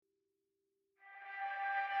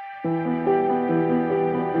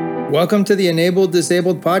Welcome to the Enabled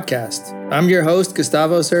Disabled podcast. I'm your host,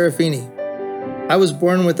 Gustavo Serafini. I was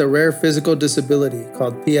born with a rare physical disability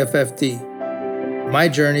called PFFD. My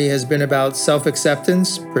journey has been about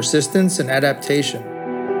self-acceptance, persistence, and adaptation.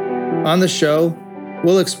 On the show,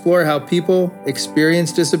 we'll explore how people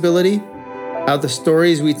experience disability, how the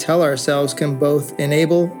stories we tell ourselves can both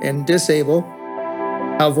enable and disable,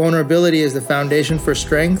 how vulnerability is the foundation for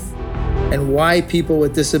strength, and why people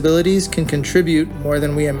with disabilities can contribute more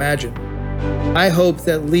than we imagine. I hope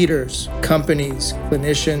that leaders, companies,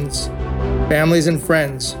 clinicians, families, and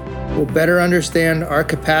friends will better understand our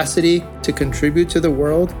capacity to contribute to the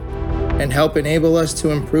world and help enable us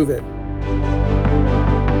to improve it.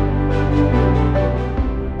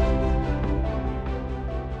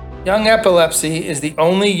 Young Epilepsy is the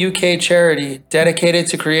only UK charity dedicated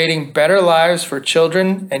to creating better lives for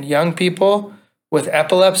children and young people with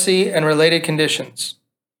epilepsy and related conditions.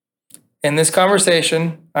 In this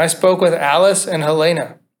conversation, I spoke with Alice and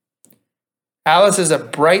Helena. Alice is a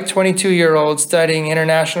bright 22-year-old studying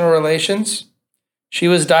international relations. She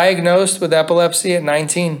was diagnosed with epilepsy at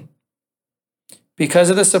 19. Because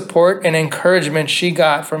of the support and encouragement she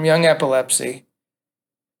got from Young Epilepsy,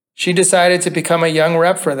 she decided to become a young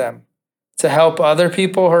rep for them to help other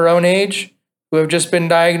people her own age who have just been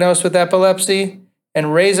diagnosed with epilepsy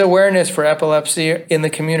and raise awareness for epilepsy in the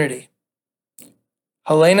community.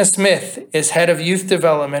 Helena Smith is head of youth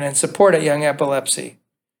development and support at Young Epilepsy.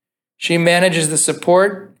 She manages the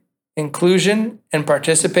support, inclusion, and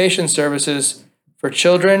participation services for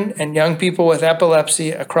children and young people with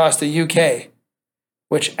epilepsy across the UK,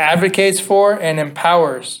 which advocates for and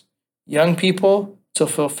empowers young people to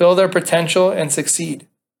fulfill their potential and succeed.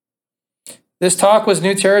 This talk was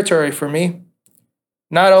new territory for me.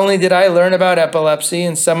 Not only did I learn about epilepsy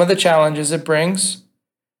and some of the challenges it brings,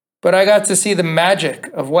 but I got to see the magic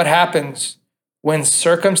of what happens when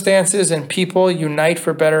circumstances and people unite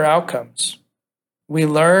for better outcomes. We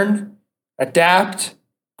learn, adapt,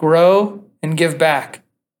 grow, and give back.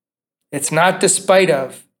 It's not despite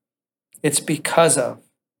of, it's because of.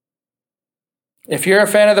 If you're a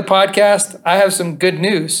fan of the podcast, I have some good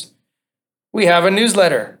news. We have a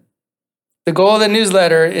newsletter. The goal of the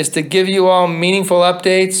newsletter is to give you all meaningful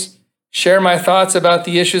updates, share my thoughts about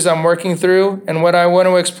the issues I'm working through, and what I want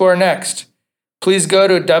to explore next. Please go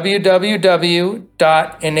to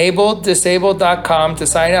www.enableddisabled.com to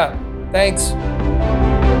sign up. Thanks.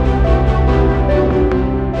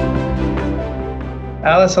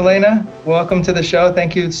 Alice, Helena, welcome to the show.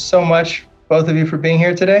 Thank you so much, both of you, for being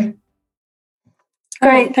here today.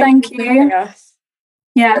 Great, thank you.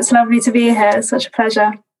 Yeah, it's lovely to be here. It's such a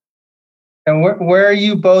pleasure. And where are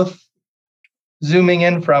you both zooming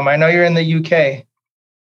in from? I know you're in the UK.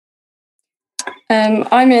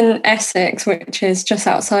 I'm in Essex, which is just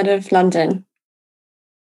outside of London.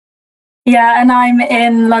 Yeah, and I'm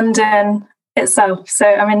in London itself. So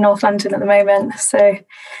I'm in North London at the moment. So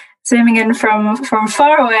zooming in from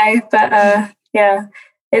far away, but yeah,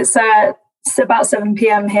 it's about 7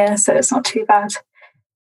 p.m. here, so it's not too bad.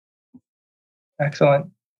 Excellent.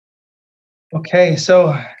 Okay,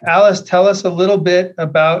 so Alice, tell us a little bit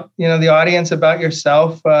about, the audience, about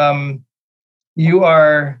yourself. You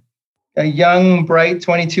are a young, bright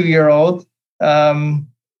 22-year-old. Tell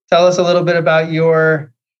us a little bit about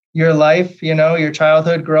your life, your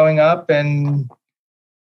childhood growing up, and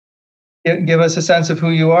give us a sense of who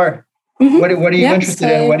you are. Mm-hmm. What are you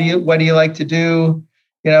interested in? What do you like to do?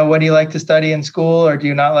 What do you like to study in school, or do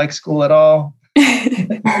you not like school at all?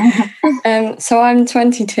 So I'm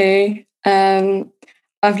 22.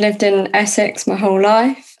 I've lived in Essex my whole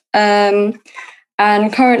life, and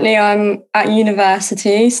currently I'm at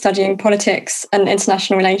university studying politics and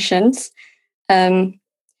international relations,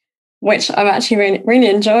 which I'm actually really, really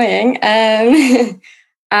enjoying. And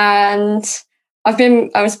I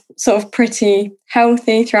was sort of pretty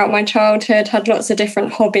healthy throughout my childhood, had lots of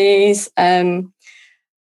different hobbies. I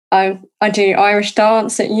do Irish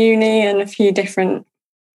dance at uni and a few different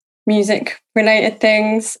music related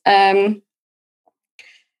things. And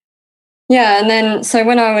then so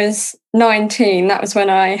when I was 19, that was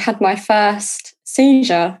when I had my first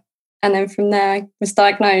seizure, and then from there I was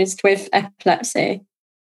diagnosed with epilepsy.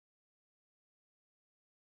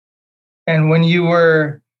 And when you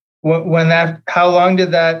were, how long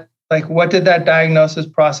did that, what did that diagnosis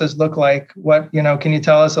process look like? Can you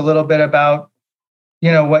tell us a little bit about,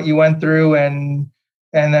 what you went through, and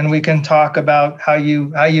then we can talk about how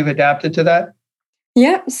you've adapted to that?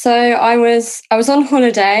 Yeah, so I was on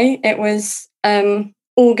holiday. It was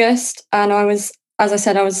August, and I was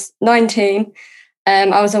 19.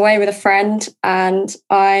 I was away with a friend, and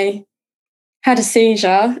I had a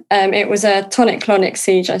seizure. It was a tonic-clonic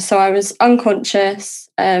seizure. So I was unconscious.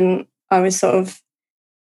 I was sort of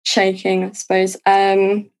shaking, I suppose.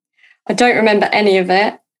 I don't remember any of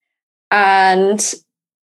it. And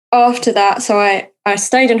after that, so I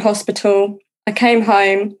stayed in hospital. I came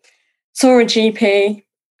home, saw a GP,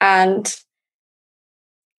 and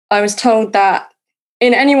I was told that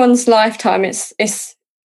in anyone's lifetime, it's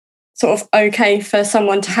sort of okay for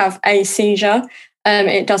someone to have a seizure.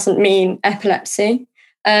 It doesn't mean epilepsy.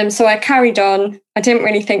 So I carried on. I didn't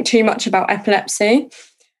really think too much about epilepsy.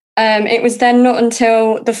 It was then not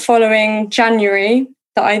until the following January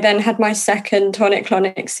that I then had my second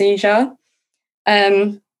tonic-clonic seizure,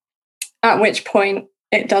 at which point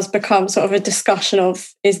it does become sort of a discussion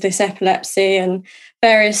of, is this epilepsy, and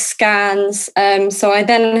various scans. So I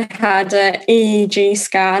then had an EEG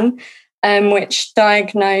scan, which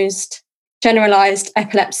diagnosed generalized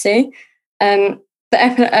epilepsy.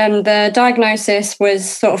 The diagnosis was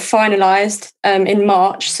sort of finalized in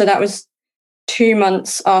March. So that was 2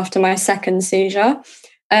 months after my second seizure.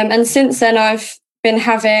 And since then, I've been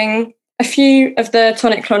having a few of the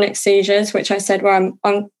tonic-clonic seizures, which I said where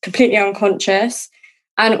I'm completely unconscious,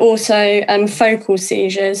 and also focal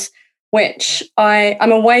seizures, which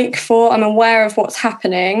I'm awake for. I'm aware of what's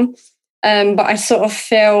happening, but I sort of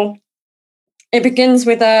feel it begins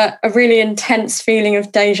with a really intense feeling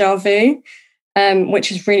of deja vu,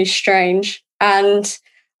 which is really strange. And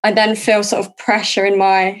I then feel sort of pressure in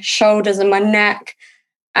my shoulders and my neck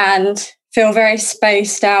and feel very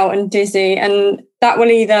spaced out and dizzy. And that will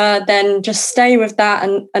either then just stay with that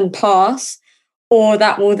and pass, or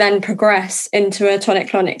that will then progress into a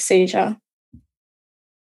tonic-clonic seizure.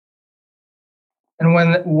 And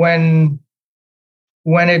when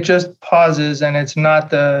it just pauses and it's not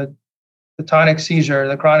the tonic seizure,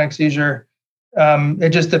 the chronic seizure, it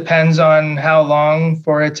just depends on how long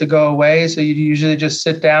for it to go away. So you usually just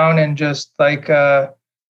sit down and just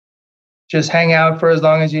just hang out for as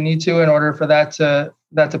long as you need to in order for that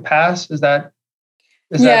to pass. Is that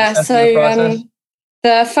yeah? The So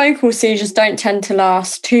the focal seizures don't tend to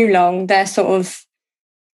last too long. They're sort of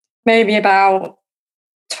maybe about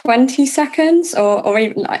 20 seconds or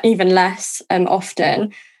even less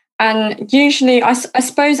often. And usually, I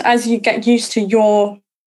suppose, as you get used to your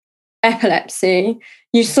epilepsy,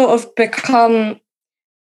 you sort of become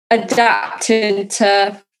adapted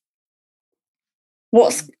to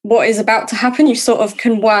what is about to happen. You sort of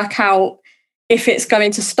can work out if it's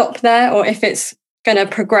going to stop there or if it's going to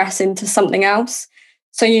progress into something else.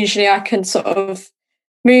 So usually I can sort of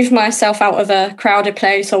move myself out of a crowded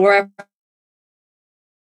place or wherever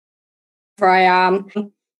I am,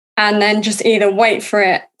 and then just either wait for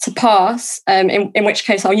it to pass, in which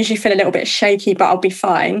case I'll usually feel a little bit shaky, but I'll be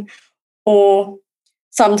fine. Or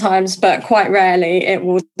sometimes, but quite rarely, it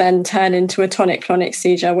will then turn into a tonic-clonic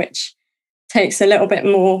seizure, which takes a little bit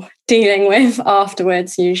more dealing with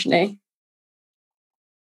afterwards, usually.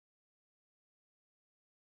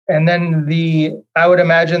 And then I would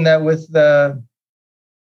imagine that with the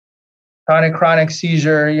tonic-clonic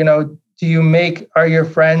seizure, are your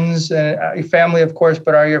friends and your family, of course,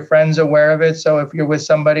 but are your friends aware of it? So if you're with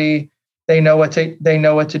somebody, they know what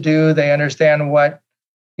to do. They understand what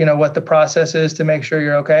the process is to make sure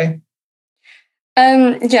you're okay.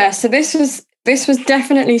 Yeah. So this was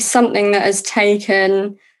definitely something that has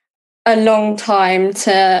taken a long time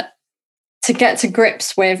to get to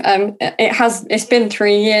grips with. It's been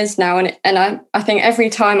 3 years now, and I think every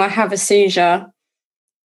time I have a seizure,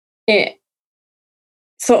 it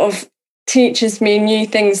sort of teaches me new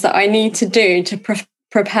things that I need to do to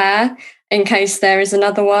prepare in case there is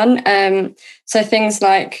another one. So things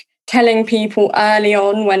like telling people early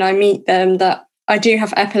on when I meet them that I do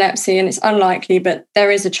have epilepsy and it's unlikely, but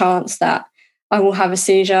there is a chance that I will have a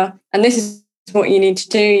seizure. And this is what you need to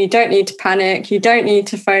do. You don't need to panic. You don't need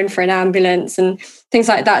to phone for an ambulance and things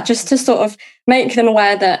like that, just to sort of make them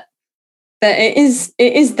aware that it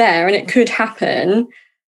is there and it could happen,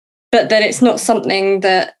 but that it's not something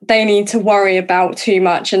that they need to worry about too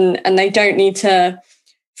much, and they don't need to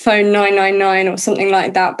phone 999 or something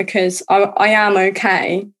like that, because I am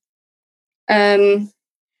okay.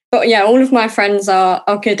 But yeah, all of my friends are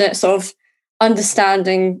good at sort of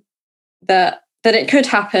understanding that it could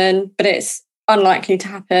happen, but it's unlikely to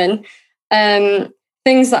happen.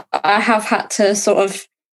 Things that I have had to sort of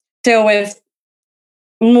deal with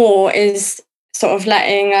more is sort of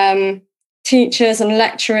letting teachers and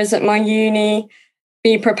lecturers at my uni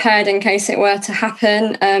be prepared in case it were to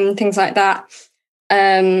happen, things like that.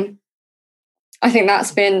 I think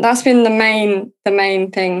that's been the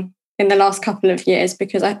main thing in the last couple of years,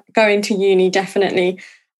 because going to uni definitely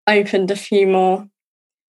opened a few more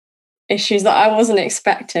issues that I wasn't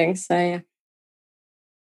expecting. So yeah.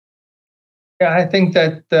 Yeah, I think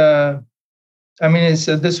that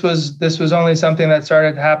this was only something that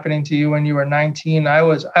started happening to you when you were 19. I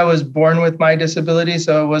was born with my disability,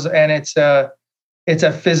 so it's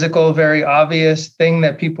a physical, very obvious thing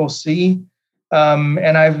that people see.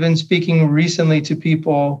 And I've been speaking recently to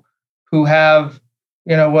people who have,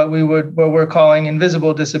 what we're calling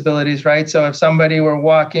invisible disabilities, right? So if somebody were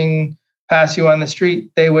walking past you on the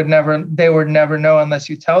street, they would never know unless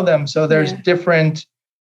you tell them. So there's different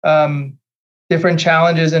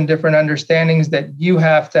challenges and different understandings that you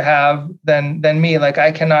have to have than me. Like,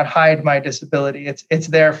 I cannot hide my disability. It's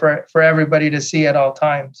there for everybody to see at all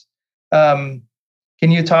times. Can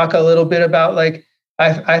you talk a little bit about, like,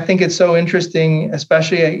 I think it's so interesting,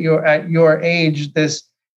 especially at your age, this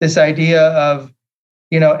idea of,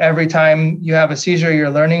 every time you have a seizure, you're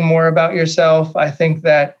learning more about yourself. I think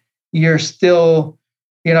that you're still,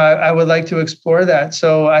 I would like to explore that.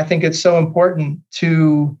 So I think it's so important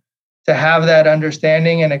to have that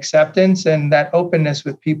understanding and acceptance and that openness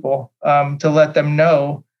with people, to let them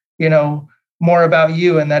know, more about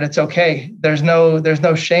you, and that it's okay. There's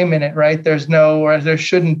no shame in it, right? There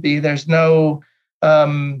shouldn't be. There's no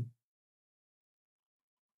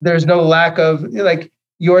lack of, like,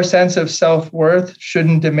 your sense of self-worth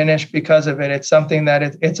shouldn't diminish because of it. It's something that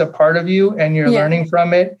it's a part of you, and you're learning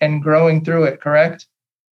from it and growing through it, correct?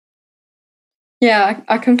 Yeah,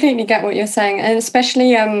 I completely get what you're saying. And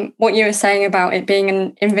especially what you were saying about it being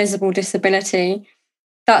an invisible disability.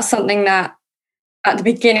 That's something that at the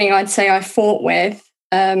beginning I'd say I fought with,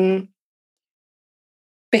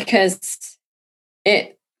 because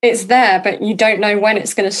it's there, but you don't know when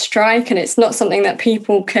it's going to strike, and it's not something that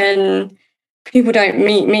people don't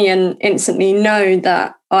meet me and instantly know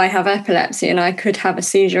that I have epilepsy and I could have a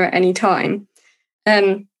seizure at any time.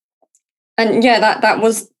 And yeah,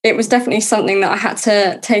 it was definitely something that I had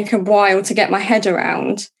to take a while to get my head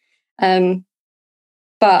around.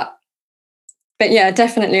 But yeah,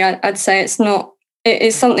 definitely I'd say it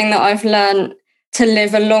is something that I've learned to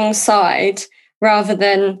live alongside rather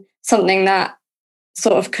than something that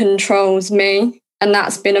sort of controls me. And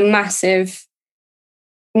that's been a massive,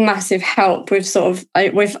 massive help with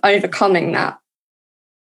with overcoming that.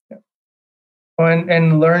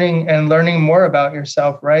 And learning more about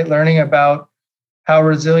yourself, right? Learning about how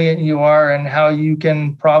resilient you are and how you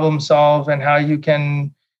can problem solve and how you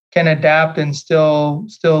can adapt and still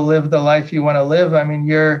live the life you want to live. I mean,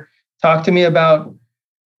 talk to me about,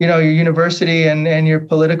 your university and your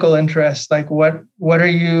political interests. Like, what are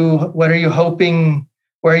you hoping?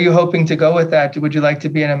 Where are you hoping to go with that? Would you like to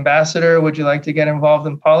be an ambassador? Would you like to get involved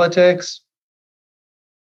in politics?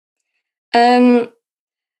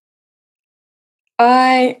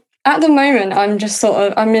 At the moment,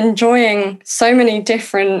 I'm enjoying so many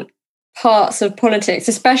different parts of politics,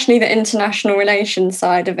 especially the international relations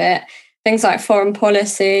side of it, things like foreign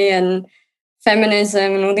policy and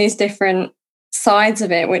feminism and all these different sides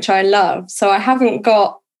of it, which I love. So I haven't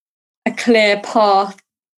got a clear path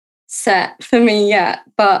set for me yet,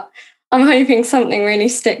 but I'm hoping something really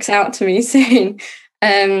sticks out to me soon.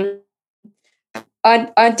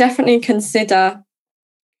 I'd definitely consider,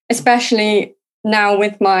 especially now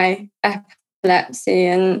with my epilepsy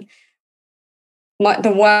and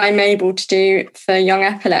the work I'm able to do for young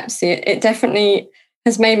epilepsy, it definitely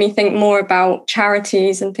has made me think more about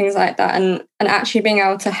charities and things like that, and actually being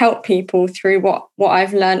able to help people through what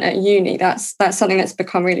I've learned at uni. That's something that's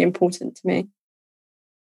become really important to me.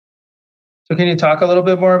 So can you talk a little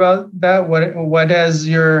bit more about that?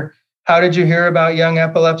 How did you hear about young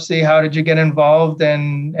epilepsy? How did you get involved?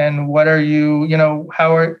 And what are you,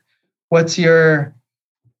 what's your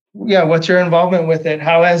involvement with it?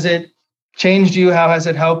 How has it changed you? How has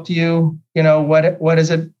it helped you? What has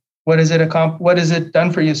it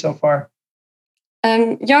done for you so far?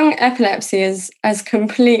 Young epilepsy has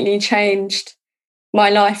completely changed my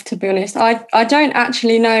life, to be honest. I don't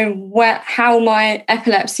actually know how my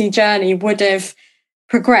epilepsy journey would have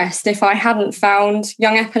progressed if I hadn't found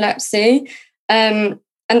young epilepsy. And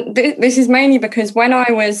this is mainly because when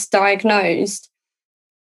I was diagnosed,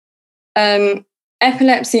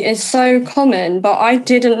 epilepsy is so common, but I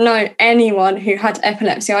didn't know anyone who had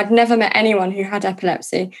epilepsy. I'd never met anyone who had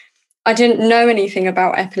epilepsy. I didn't know anything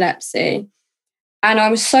about epilepsy. And I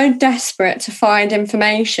was so desperate to find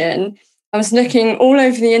information. I was looking all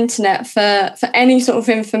over the internet for any sort of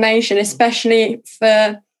information, especially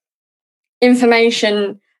for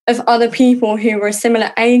information of other people who were a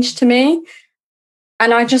similar age to me.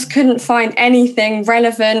 And I just couldn't find anything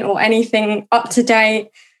relevant or anything up to date.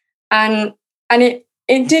 And it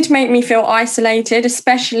did make me feel isolated,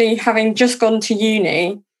 especially having just gone to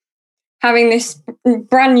uni. having this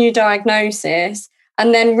brand new diagnosis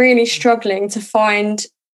and then really struggling to find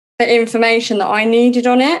the information that I needed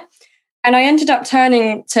on it. And I ended up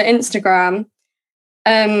turning to Instagram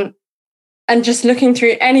and just looking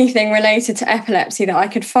through anything related to epilepsy that I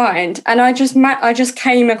could find. And I just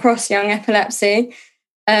came across Young Epilepsy.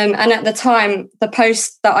 And at the time, the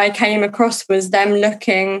post that I came across was them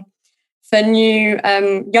looking for new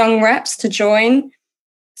young reps to join.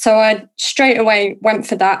 So I straight away went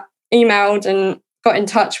for that, emailed and got in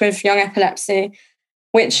touch with Young Epilepsy,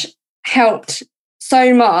 which helped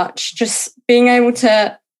so much, just being able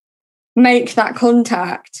to make that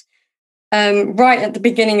contact right at the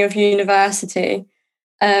beginning of university.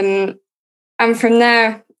 And from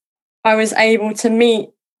there, I was able to meet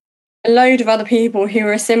a load of other people who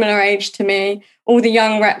were a similar age to me, all the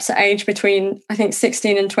young reps at age between, I think,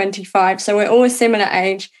 16 and 25. So we're all a similar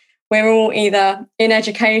age. We're all either in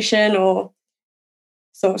education or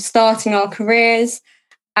sort of starting our careers.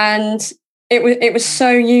 And it was so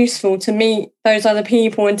useful to meet those other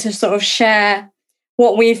people and to sort of share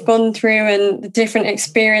what we've gone through and the different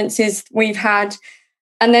experiences we've had.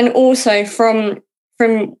 And then also from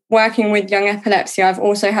working with Young Epilepsy, I've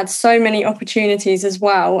also had so many opportunities as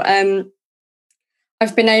well.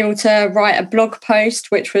 I've been able to write a blog post,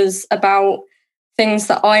 which was about things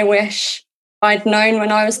that I wish I'd known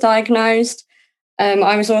when I was diagnosed.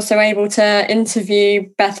 I was also able to interview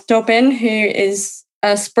Beth Dobbin, who is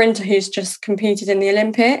a sprinter who's just competed in the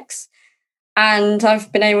Olympics. And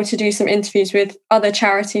I've been able to do some interviews with other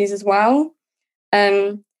charities as well.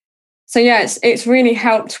 So yeah, it's really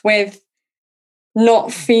helped with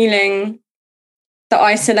not feeling the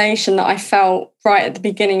isolation that I felt right at the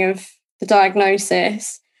beginning of the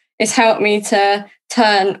diagnosis. It's helped me to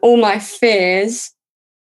turn all my fears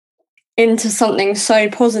into something so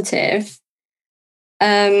positive.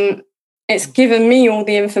 It's given me all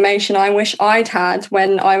the information I wish I'd had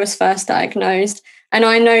when I was first diagnosed. And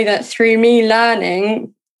I know that through me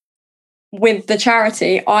learning with the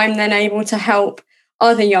charity, I'm then able to help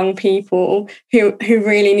other young people who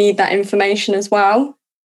really need that information as well.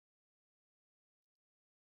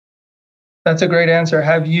 That's a great answer.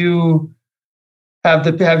 I'm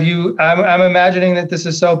imagining that this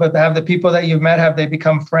is so, but have the people that you've met, have they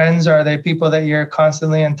become friends? Or are they people that you're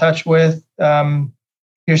constantly in touch with?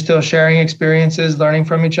 You're still sharing experiences, learning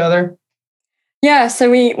from each other? Yeah, so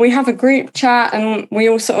we have a group chat, and we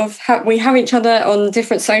all sort of have each other on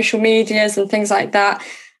different social medias and things like that.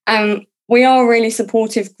 We are a really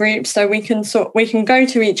supportive group, so we can go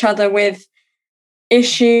to each other with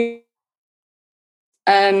issues.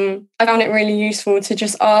 I found it really useful to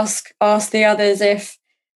just ask the others if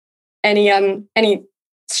any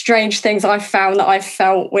strange things I've found that I've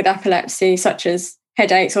felt with epilepsy, such as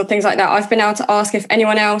headaches or things like that. I've been able to ask if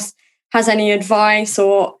anyone else has any advice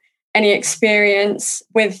or any experience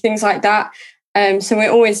with things like that. So we're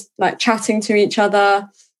always like chatting to each other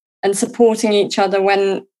and supporting each other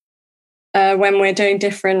when we're doing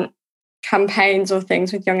different campaigns or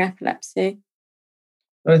things with Young Epilepsy.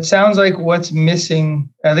 It sounds like what's missing,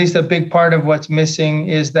 at least a big part of what's missing,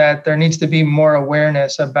 is that there needs to be more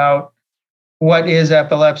awareness about what is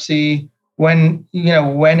epilepsy, when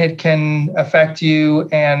it can affect you,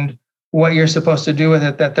 and what you're supposed to do with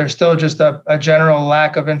it. That there's still just a general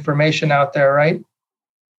lack of information out there, right?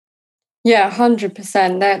 Yeah,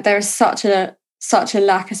 100%. There's such a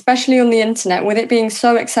lack, especially on the internet, with it being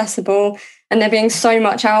so accessible and there being so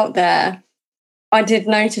much out there. I did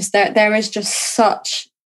notice that there is just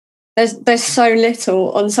there's so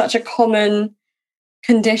little on such a common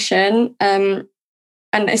condition, and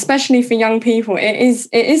especially for young people, it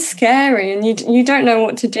is scary, and you don't know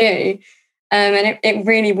what to do, and it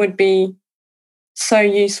really would be so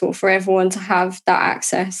useful for everyone to have that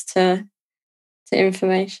access to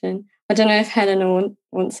information. I don't know if Helena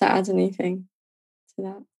wants to add anything to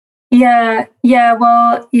that. Yeah.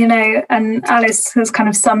 Well, and Alice has kind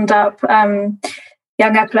of summed up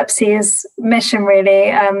Young Epilepsy's mission,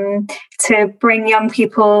 really, to bring young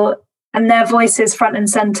people and their voices front and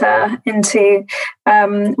centre into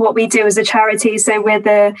what we do as a charity. So we're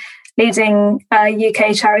the leading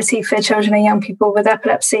UK charity for children and young people with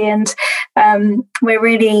epilepsy, and we're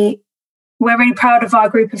really proud of our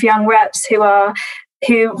group of young reps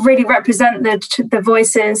who really represent the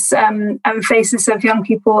voices and faces of young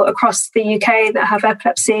people across the UK that have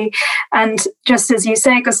epilepsy. And just as you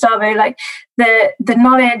say, Gustavo, like the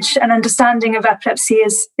knowledge and understanding of epilepsy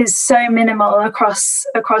is so minimal across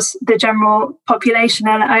the general population,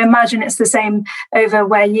 and I imagine it's the same over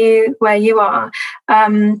where you are.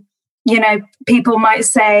 people might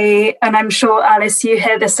say, and I'm sure, Alice, you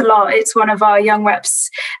hear this a lot, it's one of our young reps'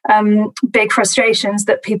 big frustrations,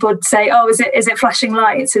 that people would say, oh, is it flashing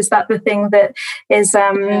lights? Is that the thing that is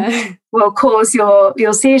will cause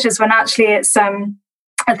your seizures? When actually it's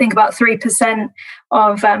I think about 3%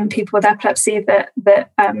 of people with epilepsy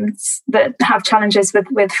that have challenges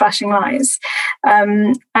with flashing lights,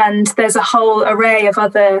 and there's a whole array of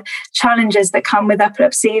other challenges that come with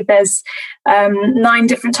epilepsy. There's 9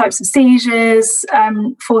 different types of seizures,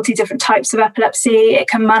 40 different types of epilepsy. It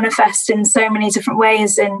can manifest in so many different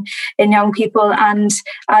ways in young people and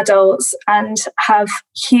adults, and have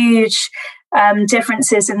huge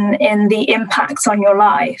differences in the impact on your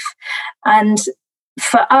life. And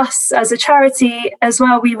for us as a charity as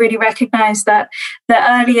well, we really recognise that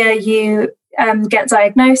the earlier you get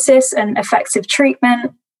diagnosis and effective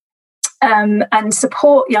treatment and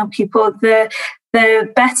support young people, the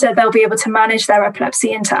better they'll be able to manage their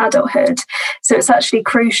epilepsy into adulthood. So it's actually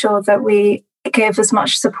crucial that we give as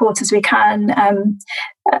much support as we can.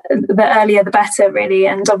 The earlier the better, really.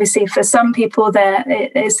 And obviously for some people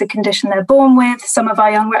it is a condition they're born with. Some of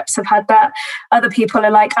our young reps have had that. Other people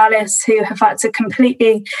are like Alice, who have had to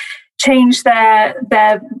completely change their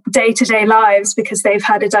day-to-day lives because they've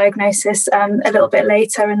had a diagnosis a little bit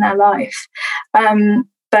later in their life.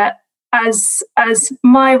 But as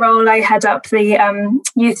my role, I head up the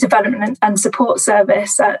youth development and support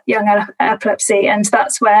service at Young Epilepsy, and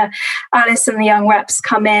that's where Alice and the young reps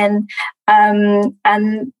come in,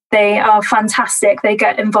 and they are fantastic. They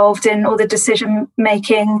get involved in all the decision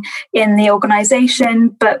making in the organisation,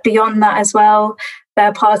 but beyond that as well,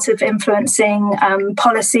 they're part of influencing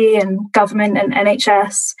policy and government and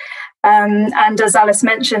NHS. And as Alice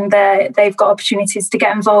mentioned, they've got opportunities to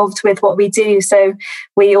get involved with what we do. So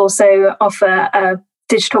we also offer a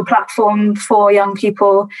digital platform for young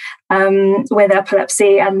people with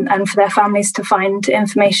epilepsy and for their families to find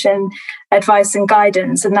information, advice and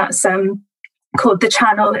guidance. And that's called The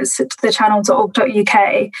Channel. It's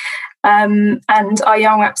thechannel.org.uk. And our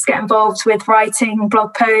young reps get involved with writing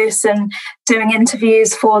blog posts and doing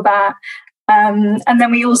interviews for that. And then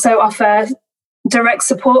we also offer direct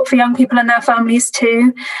support for young people and their families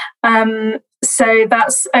too. So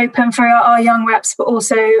that's open for our young reps, but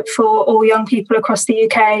also for all young people across the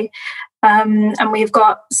UK. And we've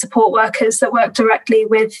got support workers that work directly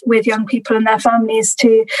with young people and their families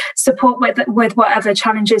to support with whatever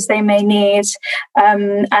challenges they may need,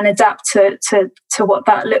 and adapt to what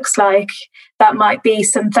that looks like. That might be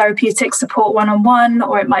some therapeutic support one-on-one,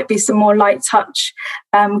 or it might be some more light touch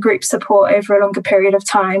group support over a longer period of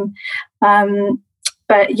time.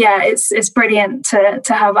 But yeah, it's brilliant to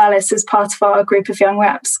have Alice as part of our group of young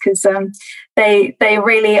reps, because they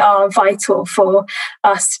really are vital for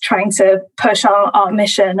us trying to push our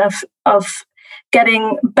mission of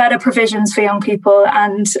getting better provisions for young people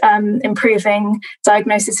and improving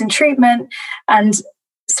diagnosis and treatment, and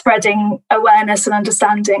spreading awareness and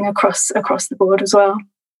understanding across the board as well.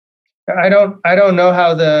 I don't know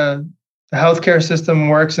how the healthcare system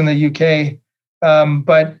works in the UK,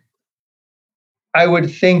 but I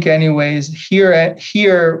would think, anyways,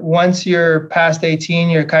 here once you're past 18,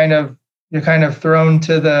 you're kind of thrown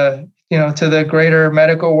to the greater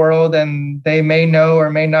medical world, and they may know or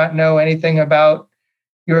may not know anything about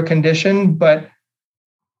your condition. But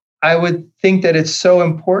I would think that it's so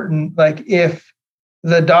important, like if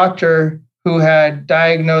the doctor who had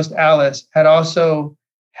diagnosed Alice had also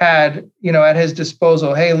had, at his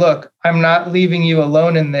disposal, hey, look, I'm not leaving you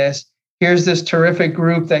alone in this. Here's this terrific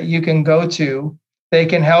group that you can go to. They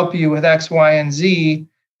can help you with X, Y, and Z.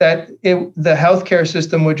 The healthcare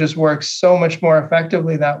system would just work so much more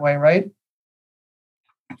effectively that way, right?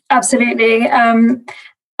 Absolutely.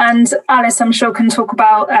 And Alice, I'm sure, can talk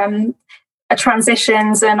about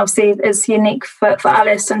transitions, and obviously it's unique for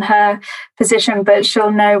Alice and her position, but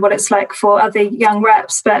she'll know what it's like for other young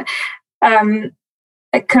reps. But I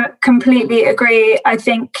completely agree. I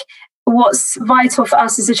think what's vital for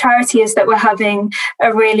us as a charity is that we're having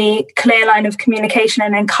a really clear line of communication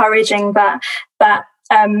and encouraging that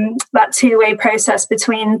two-way process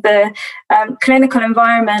between the clinical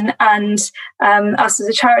environment and us as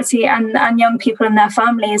a charity and young people and their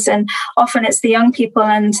families. And often it's the young people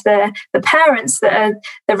and the parents that are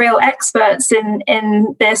the real experts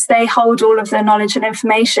in this. They hold all of the knowledge and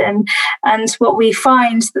information. And what we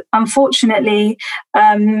find, unfortunately,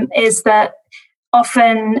 is that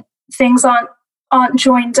often things aren't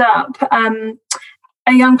joined up.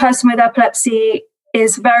 A young person with epilepsy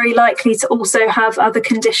is very likely to also have other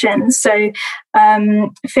conditions. So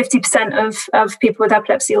 50% of people with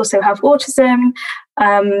epilepsy also have autism.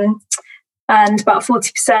 and about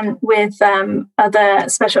 40% with other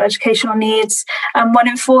special educational needs. And 1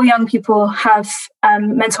 in 4 young people have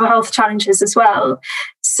mental health challenges as well.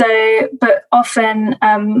 So, but often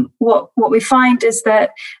what we find is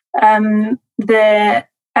that the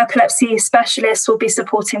epilepsy specialists will be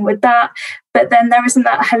supporting with that, but then there isn't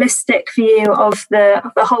that holistic view of the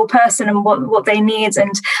whole person and what they need.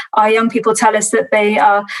 And our young people tell us that they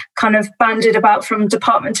are kind of banded about from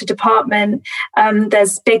department to department.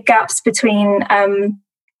 There's big gaps between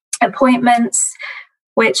appointments,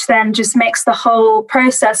 which then just makes the whole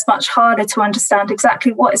process much harder to understand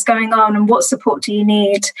exactly what is going on and what support do you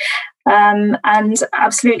need. And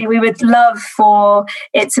absolutely, we would love for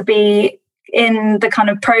it to be in the kind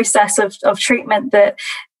of process of treatment that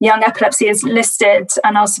young epilepsy is listed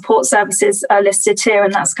and our support services are listed too.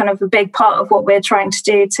 And that's kind of a big part of what we're trying to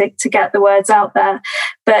do to get the words out there.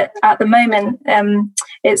 But at the moment,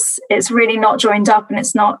 it's really not joined up and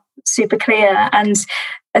it's not super clear. And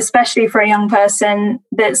especially for a young person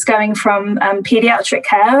that's going from pediatric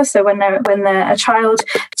care, so when they're a child,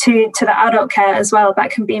 to the adult care as well, that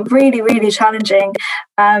can be really, really challenging,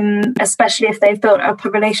 especially if they've built up a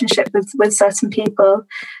relationship with certain people.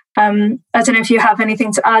 I don't know if you have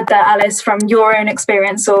anything to add there, Alice, from your own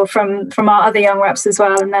experience or from our other young reps as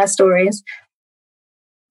well and their stories.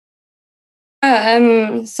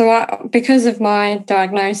 Because of my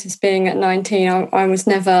diagnosis being at 19, I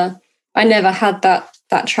never had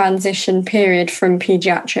that transition period from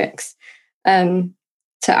pediatrics to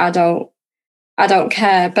adult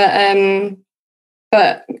care.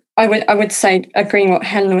 But I would say, agreeing what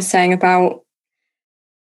Helena was saying about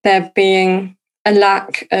there being a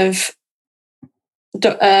lack of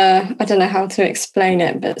I don't know how to explain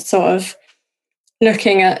it, but sort of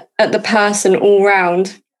looking at the person all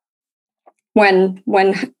round when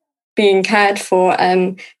being cared for.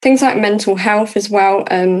 Things like mental health as well,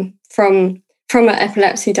 from an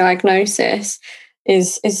epilepsy diagnosis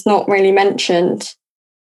is not really mentioned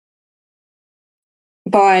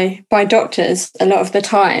by doctors a lot of the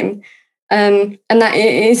time, and that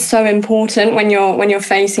it is so important when you're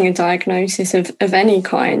facing a diagnosis of any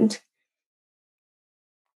kind.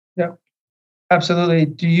 Yeah, absolutely.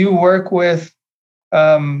 Do you work with?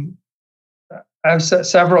 I have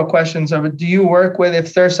several questions of it. Do you work with,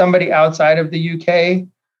 if there's somebody outside of the UK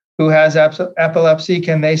who has epilepsy,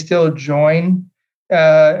 can they still join?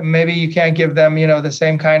 Maybe you can't give them, the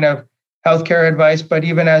same kind of healthcare advice, but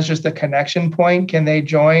even as just a connection point, can they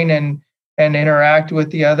join and interact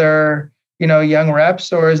with the other, young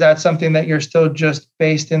reps, or is that something that you're still just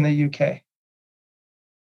based in the UK?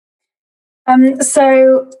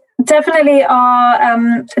 So definitely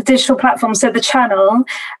our digital platform, so the channel,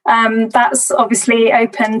 that's obviously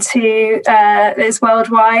open to is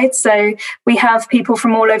worldwide. So we have people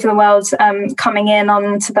from all over the world coming in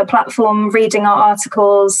onto the platform, reading our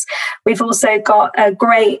articles. We've also got a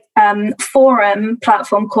great forum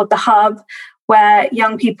platform called The Hub, where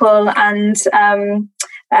young people and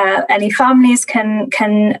any families can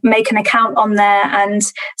make an account on there and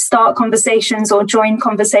start conversations or join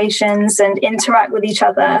conversations and interact with each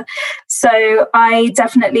other. So I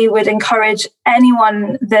definitely would encourage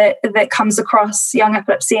anyone that comes across young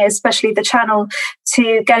epilepsy, especially the channel,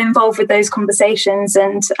 to get involved with those conversations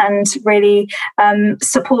and really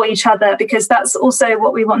support each other, because that's also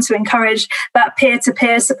what we want to encourage, that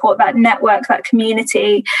peer-to-peer support, that network, that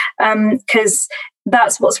community, because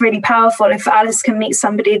that's what's really powerful. If Alice can meet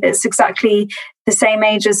somebody that's exactly the same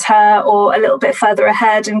age as her or a little bit further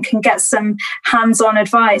ahead and can get some hands-on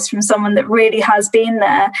advice from someone that really has been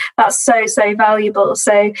there, that's so valuable.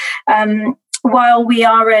 So while we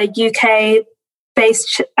are a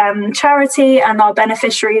UK-based charity and our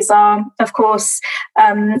beneficiaries are, of course,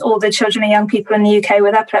 all the children and young people in the UK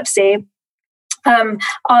with epilepsy,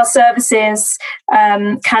 our services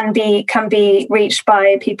can be reached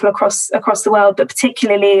by people across the world, but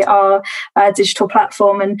particularly our digital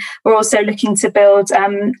platform. And we're also looking to build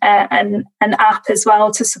an app as well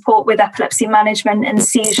to support with epilepsy management and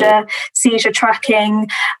seizure tracking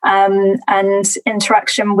and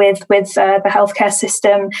interaction with the healthcare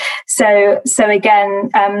system. So again,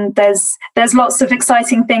 there's lots of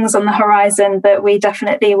exciting things on the horizon that we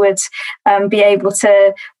definitely would be able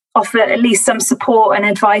to offer at least some support and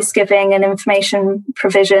advice giving and information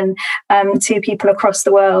provision to people across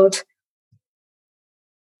the world.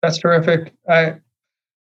 That's terrific. And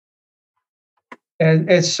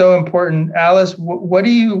it's so important. Alice, what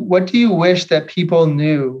do you wish that people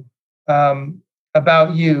knew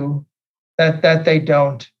about you that they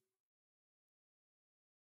don't?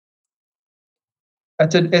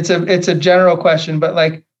 It's a general question, but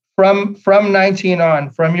like from 19 on,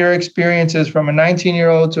 from your experiences from a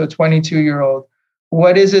 19-year-old to a 22-year-old,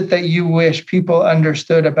 what is it that you wish people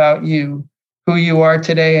understood about you, who you are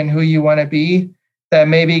today and who you want to be, that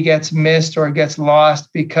maybe gets missed or gets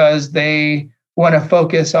lost because they want to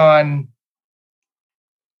focus on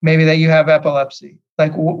maybe that you have epilepsy?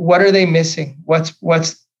 Like, what are they missing? What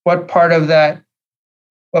part of that,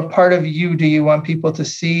 what part of you do you want people to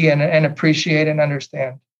see and appreciate and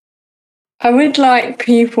understand? I would like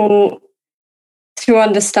people to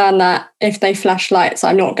understand that if they flash lights,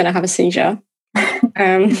 I'm not going to have a seizure.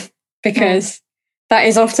 Because that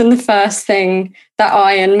is often the first thing that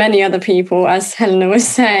I and many other people, as Helena was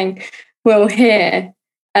saying, will hear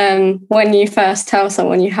when you first tell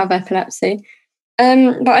someone you have epilepsy.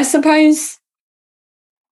 But I suppose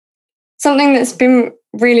something that's been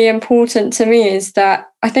really important to me is that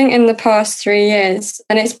I think in the past 3 years,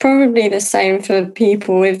 and it's probably the same for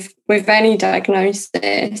people with any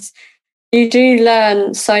diagnosis, you do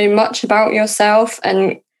learn so much about yourself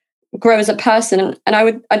and grow as a person. And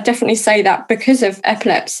I'd definitely say that because of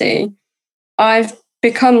epilepsy, I've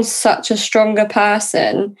become such a stronger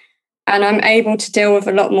person, and I'm able to deal with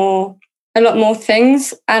a lot more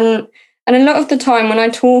things. And a lot of the time when I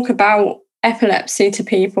talk about epilepsy to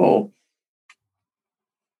people,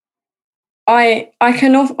 I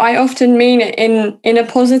often mean it in a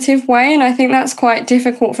positive way. And I think that's quite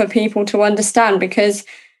difficult for people to understand, because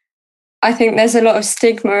I think there's a lot of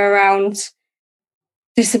stigma around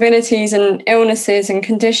disabilities and illnesses and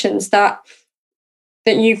conditions that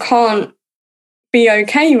you can't be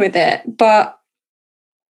okay with it. But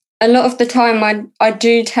a lot of the time I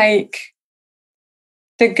do take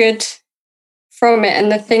the good from it,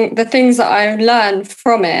 and the things that I learn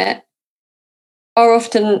from it are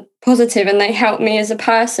often positive, and they help me as a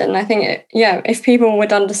person. I think if people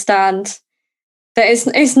would understand that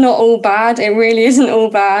it's not all bad, it really isn't all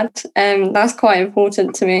bad. That's quite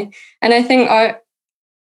important to me. And I think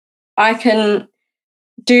I can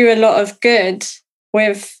do a lot of good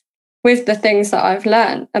with the things that I've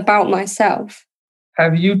learned about myself.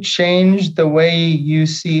 Have you changed the way you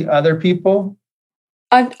see other people?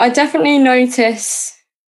 I definitely notice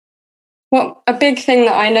a big thing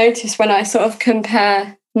that I notice when I sort of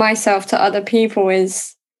compare myself to other people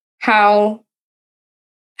is how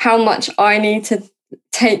much I need to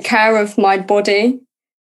take care of my body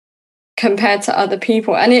compared to other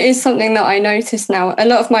people. And it is something that I notice now. A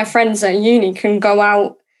lot of my friends at uni can go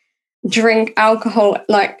out, drink alcohol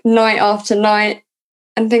like night after night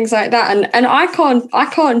and things like that. And I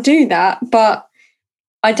can't do that, but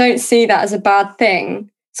I don't see that as a bad thing.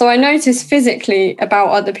 So I notice physically about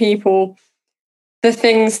other people the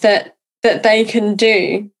things that they can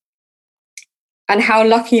do, and how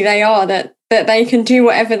lucky they are that they can do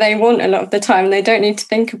whatever they want a lot of the time. They don't need to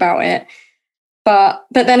think about it. But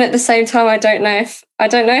then at the same time, I don't know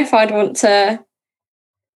if I'd want to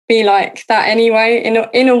be like that anyway.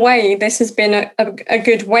 In a way, this has been a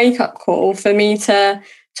good wake-up call for me to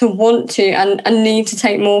want to and need to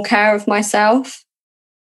take more care of myself.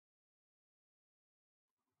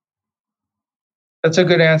 That's a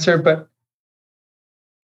good answer, but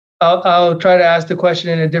I'll try to ask the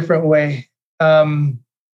question in a different way. Are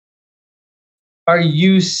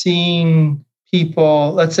you seeing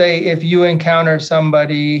people, let's say if you encounter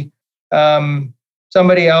somebody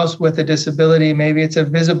else with a disability, maybe it's a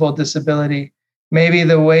visible disability, maybe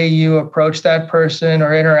the way you approach that person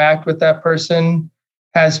or interact with that person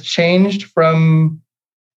has changed from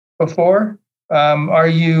before? Are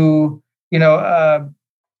you,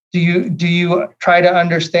 do you try to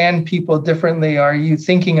understand people differently? Are you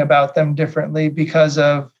thinking about them differently because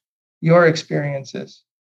of your experiences?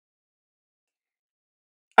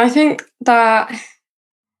 I think that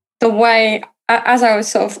the way, as I was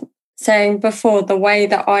sort of saying before, the way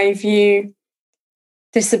that I view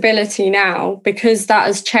disability now, because that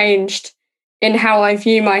has changed in how I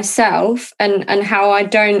view myself and how I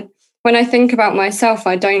don't, when I think about myself,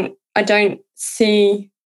 I don't see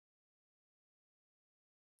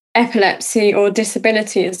epilepsy or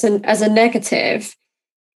disability as a negative.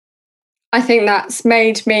 I think that's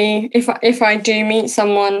made me, if I do meet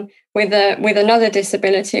someone with another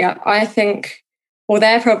disability, I think, well,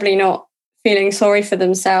 they're probably not feeling sorry for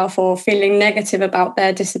themselves or feeling negative about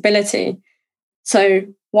their disability. So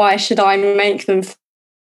why should I make them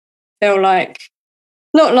feel like,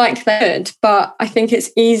 not like they should, but I think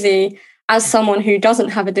it's easy as someone who doesn't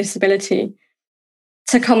have a disability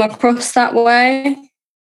to come across that way.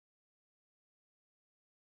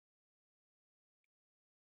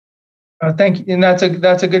 Thank you, and that's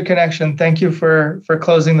a good connection. Thank you for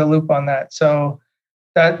closing the loop on that. So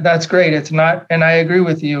That's great. It's not, and I agree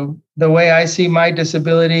with you. The way I see my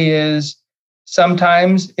disability is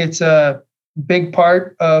sometimes it's a big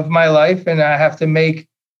part of my life and I have to make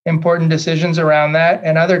important decisions around that.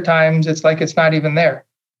 And other times it's like it's not even there.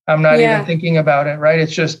 I'm not even thinking about it, right?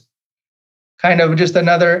 It's just kind of just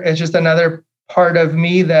another part of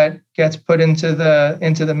me that gets put into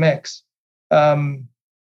the mix.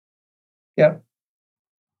 Yeah.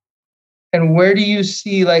 And where do you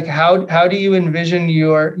see, like, how do you envision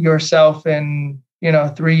yourself in,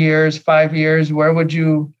 3 years, 5 years? Where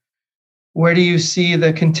do you see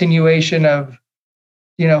the continuation of,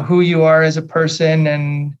 who you are as a person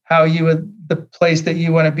and the place that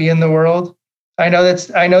you want to be in the world? I know that's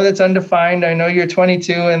undefined. I know you're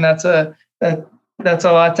 22 and that's a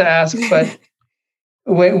lot to ask, but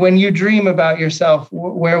when you dream about yourself,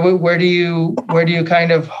 where do you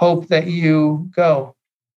kind of hope that you go?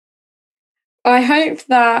 I hope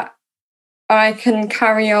that I can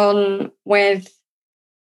carry on with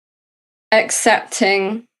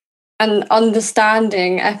accepting and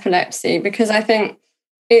understanding epilepsy, because I think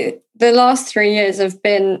the last 3 years have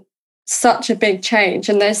been such a big change,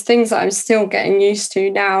 and there's things that I'm still getting used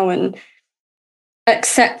to now, and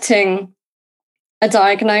accepting a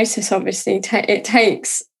diagnosis obviously it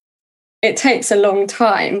takes a long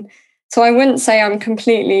time. So I wouldn't say I'm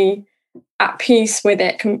completely at peace with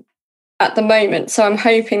it at the moment. So I'm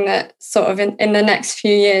hoping that sort of in the next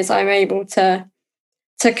few years I'm able to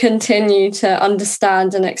continue to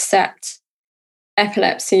understand and accept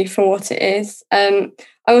epilepsy for what it is. I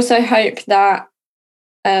also hope that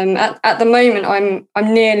at the moment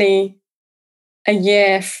I'm nearly a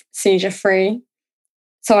year seizure free.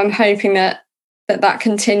 So I'm hoping that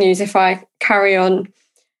continues if I carry on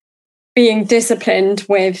being disciplined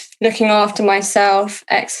with looking after myself,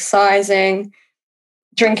 exercising,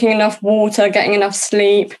 drinking enough water, getting enough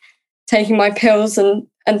sleep, taking my pills and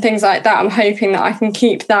things like that. I'm hoping that I can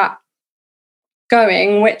keep that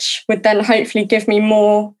going, which would then hopefully give me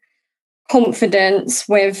more confidence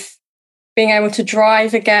with being able to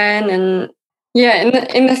drive again. And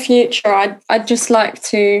in the future, I'd just like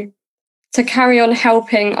to carry on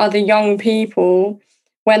helping other young people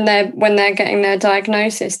when they're getting their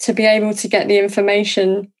diagnosis, to be able to get the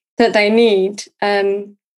information that they need.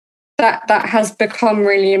 That has become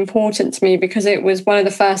really important to me, because it was one of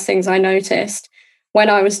the first things I noticed when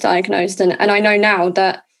I was diagnosed. And I know now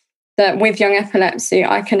that with young epilepsy,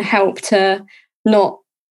 I can help to not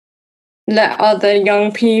let other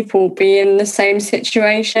young people be in the same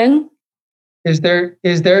situation. Is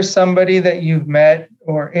there somebody that you've met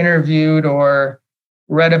or interviewed or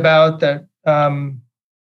read about that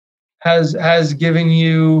has given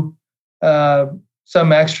you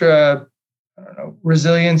some extra, I don't know,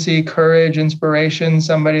 resiliency, courage, inspiration?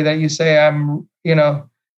 Somebody that you say,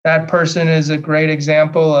 that person is a great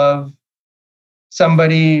example of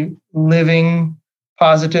somebody living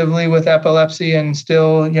positively with epilepsy and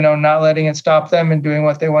still, not letting it stop them and doing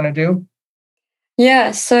what they want to do?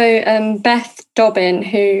 Yeah, so Beth Dobbin,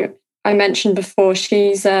 who I mentioned before,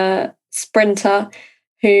 she's a sprinter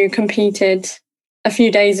who competed a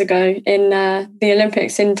few days ago in the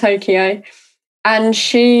Olympics in Tokyo. And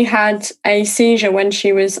she had a seizure when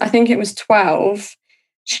she was, I think it was 12,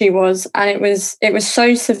 and it was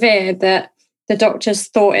so severe that the doctors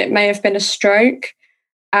thought it may have been a stroke.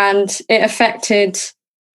 And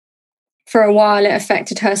for a while, it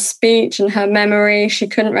affected her speech and her memory. She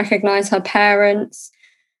couldn't recognize her parents.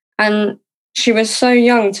 And she was so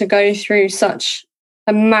young to go through such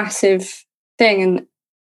a massive thing. And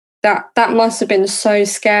that must have been so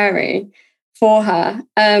scary for her.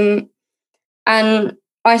 And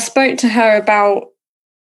I spoke to her about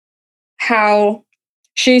how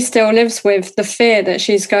she still lives with the fear that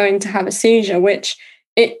she's going to have a seizure, which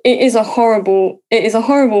it is a horrible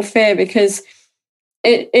fear, because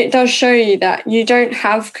it does show you that you don't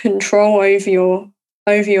have control over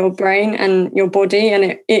your brain and your body,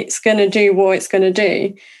 and it's going to do what it's going to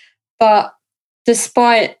do. But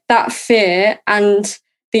despite that fear and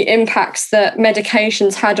the impacts that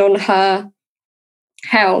medications had on her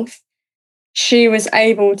health, she was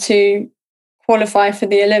able to qualify for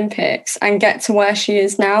the Olympics and get to where she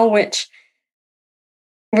is now, which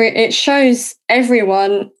it shows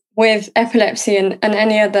everyone with epilepsy and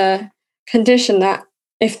any other condition that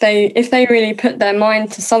if they really put their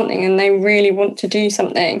mind to something and they really want to do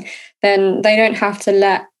something, then they don't have to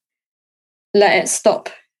let it stop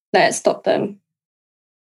them.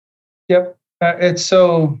 Yep.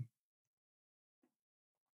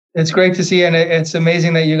 It's great to see, and it's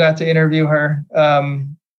amazing that you got to interview her.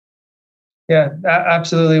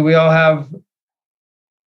 Absolutely. We all have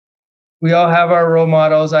our role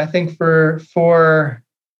models. I think for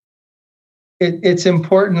it's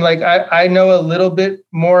important. Like I know a little bit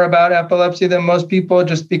more about epilepsy than most people,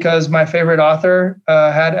 just because my favorite author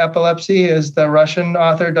had epilepsy, is the Russian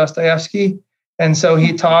author Dostoevsky. And so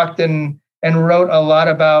he talked and wrote a lot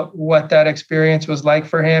about what that experience was like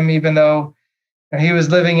for him, even though he was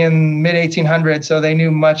living in mid 1800s, so they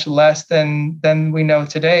knew much less than we know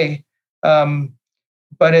today.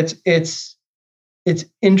 But it's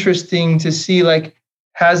interesting to see, like,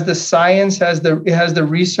 has the science, has the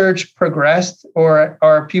research progressed, or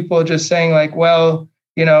are people just saying like, well,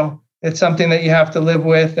 it's something that you have to live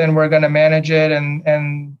with and we're going to manage it,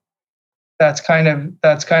 and that's kind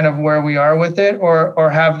of where we are with it, or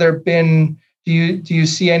have there been, do you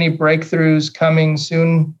see any breakthroughs coming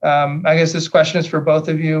soon? I guess this question is for both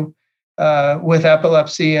of you, with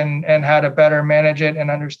epilepsy and how to better manage it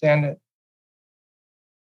and understand it.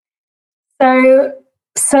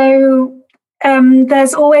 So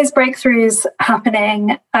there's always breakthroughs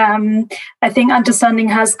happening. I think understanding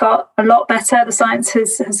has got a lot better. The science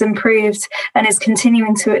has improved and is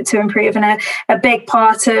continuing to improve. And a big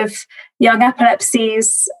part of Young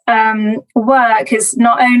Epilepsy's work is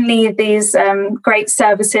not only these great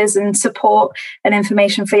services and support and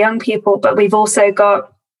information for young people, but we've also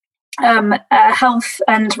got a health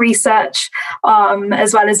and research arm,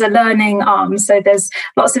 as well as a learning arm. So there's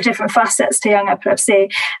lots of different facets to Young Epilepsy,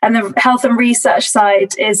 and the health and research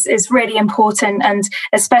side is really important, and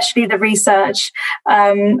especially the research.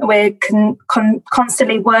 We're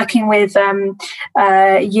constantly working with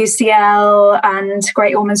UCL and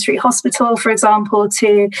Great Ormond Street Hospital, for example,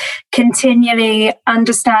 to continually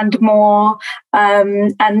understand more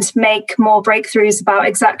and make more breakthroughs about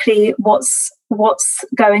exactly what's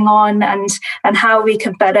going on and how we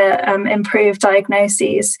can better improve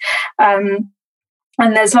diagnoses. And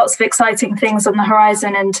there's lots of exciting things on the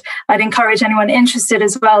horizon, and I'd encourage anyone interested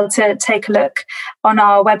as well to take a look on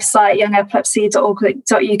our website,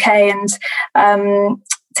 youngepilepsy.org.uk, and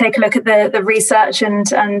take a look at the research and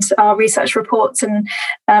our research reports, and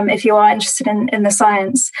if you are interested in the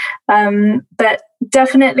science. But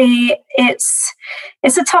definitely it's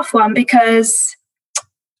a tough one, because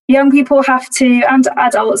young people have to, and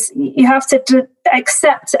adults, you have to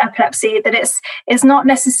accept epilepsy, that it's not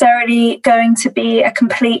necessarily going to be a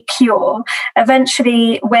complete cure.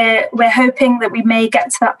 Eventually, we're hoping that we may get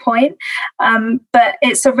to that point, but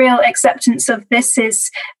it's a real acceptance of this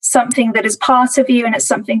is something that is part of you, and it's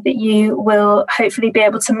something that you will hopefully be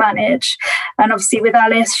able to manage. And obviously with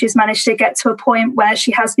Alice, she's managed to get to a point where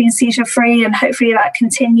she has been seizure free, and hopefully that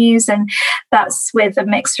continues, and that's with a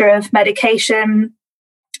mixture of medication,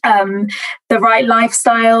 the right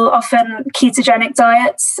lifestyle, often ketogenic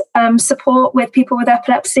diets support with people with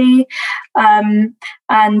epilepsy, and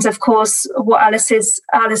of course what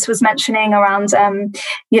Alice was mentioning around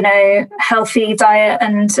healthy diet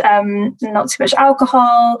and not too much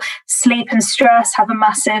alcohol, sleep and stress have a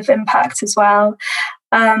massive impact as well.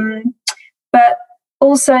 But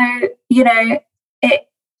also, we're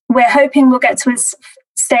hoping we'll get to a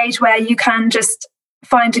stage where you can just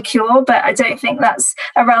find a cure, but I don't think that's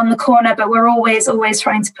around the corner, but we're always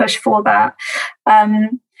trying to push for that.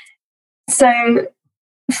 So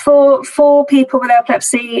for people with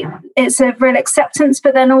epilepsy, it's a real acceptance,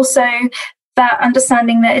 but then also that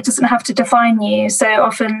understanding that it doesn't have to define you. So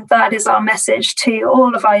often that is our message to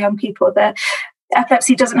all of our young people, that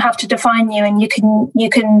epilepsy doesn't have to define you, and you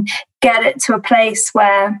can get it to a place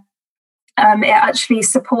where it actually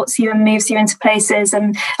supports you and moves you into places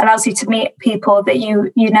and allows you to meet people that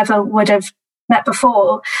you never would have met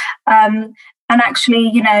before. And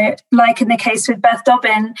actually, like in the case with Beth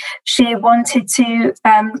Dobbin, she wanted to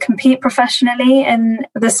compete professionally in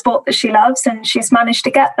the sport that she loves, and she's managed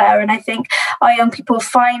to get there. And I think our young people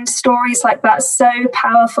find stories like that so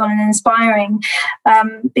powerful and inspiring,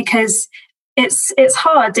 because it's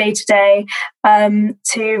hard day to day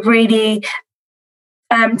to really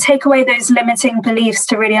take away those limiting beliefs,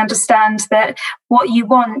 to really understand that what you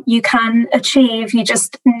want, you can achieve. You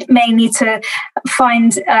just may need to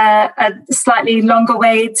find a slightly longer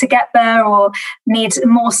way to get there, or need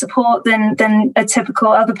more support than a typical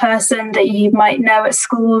other person that you might know at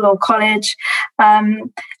school or college.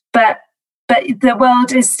 But the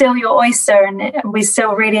world is still your oyster, and we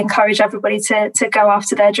still really encourage everybody to go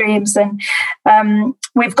after their dreams. And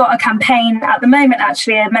we've got a campaign at the moment,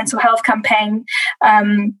 actually, a mental health campaign,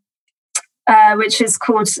 which is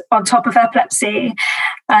called On Top of Epilepsy.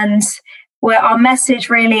 And where our message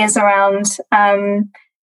really is around,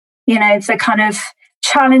 the kind of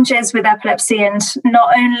challenges with epilepsy, and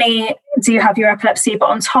not only do you have your epilepsy, but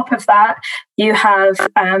on top of that you have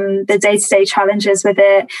the day-to-day challenges with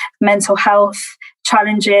it, mental health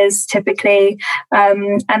challenges typically,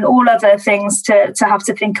 and all other things to have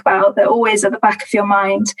to think about. They're always at the back of your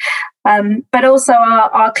mind. But also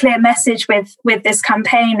our clear message with this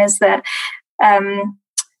campaign is that,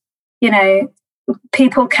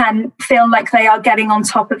 people can feel like they are getting on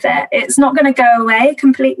top of it. It's not going to go away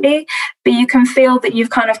completely, but you can feel that you've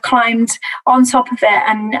kind of climbed on top of it,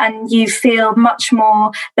 and you feel much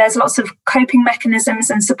more. There's lots of coping mechanisms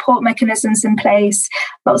and support mechanisms in place,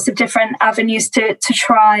 lots of different avenues to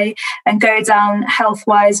try and go down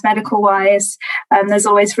health-wise, medical-wise. There's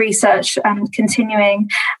always research continuing,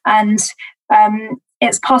 and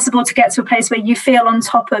it's possible to get to a place where you feel on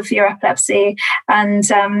top of your epilepsy, and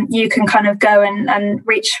you can kind of go and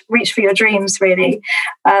reach for your dreams, really.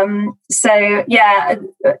 So yeah,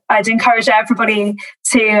 I'd encourage everybody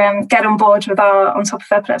to get on board with our On Top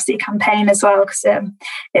of Epilepsy campaign as well, because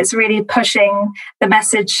it's really pushing the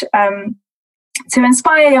message to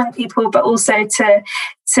inspire young people, but also to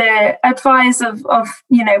advise of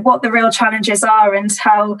what the real challenges are, and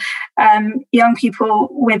how young people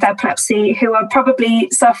with epilepsy who are probably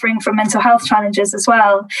suffering from mental health challenges as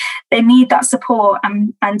well, they need that support,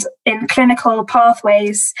 and in clinical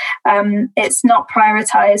pathways it's not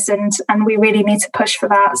prioritized, and we really need to push for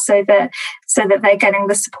that so that they're getting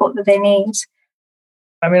the support that they need.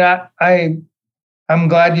 I mean, I'm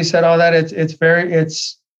glad you said all that.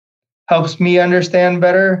 It's helps me understand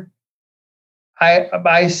better.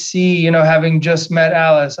 I see, having just met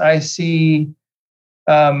Alice, I see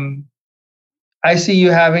you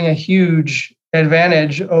having a huge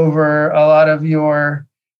advantage over a lot of your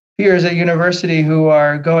peers at university who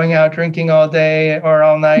are going out drinking all day or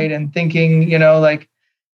all night and thinking, like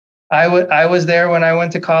I was there when I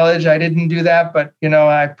went to college. I didn't do that, but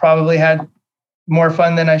I probably had more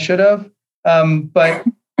fun than I should have. But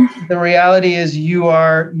the reality is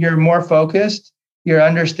you're more focused, you're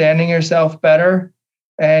understanding yourself better,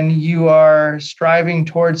 and you are striving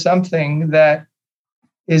towards something that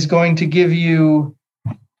is going to give you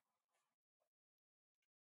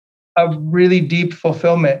a really deep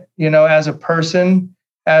fulfillment, as a person,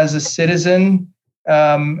 as a citizen,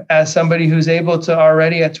 as somebody who's able to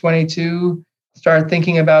already at 22 start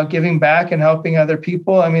thinking about giving back and helping other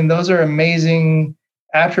people. I mean, those are amazing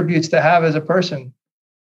attributes to have as a person.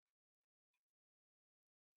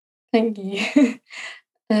 Thank you.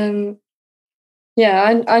 I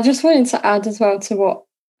just wanted to add as well to what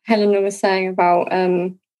Helena was saying about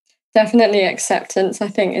definitely acceptance. I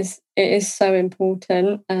think it is so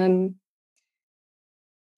important.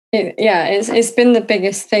 It's been the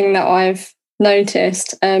biggest thing that I've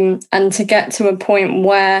noticed, and to get to a point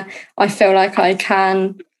where I feel like I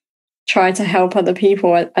can try to help other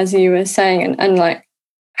people, as you were saying, and like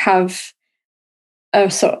have a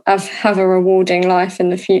rewarding life in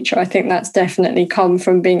the future. I think that's definitely come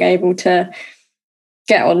from being able to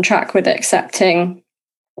get on track with accepting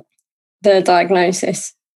the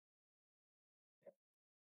diagnosis.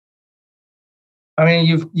 I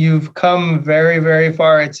mean, you've come very, very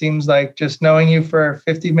far. It seems like, just knowing you for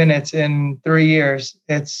 50 minutes in 3 years,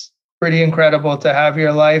 it's pretty incredible to have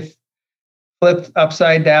your life flipped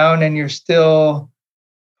upside down, and you're still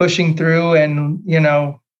pushing through and,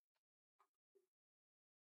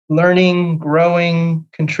 learning, growing,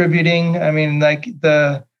 contributing. I mean, I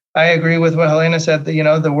agree with what Helena said,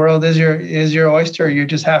 that, the world is your oyster. You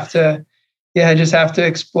just have to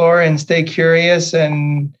explore and stay curious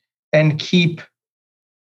and keep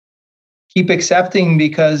accepting,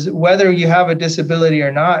 because whether you have a disability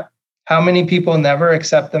or not, how many people never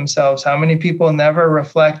accept themselves? How many people never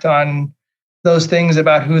reflect on those things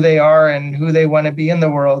about who they are and who they want to be in the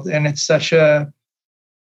world? And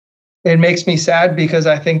it makes me sad, because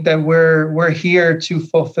I think that we're here to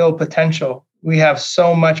fulfill potential. We have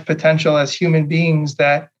so much potential as human beings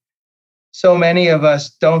that so many of us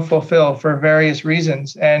don't fulfill for various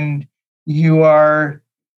reasons. And you are,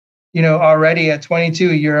 already at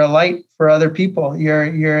 22, you're a light for other people. You're,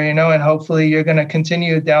 and hopefully you're going to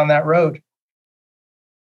continue down that road.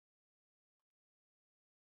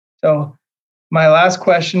 So my last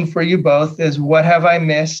question for you both is, what have I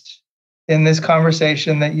missed in this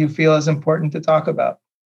conversation that you feel is important to talk about?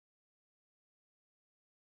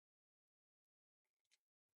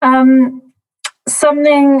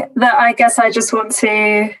 Something that I guess I just want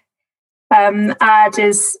to add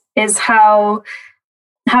is how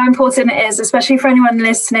important it is, especially for anyone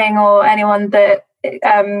listening or anyone that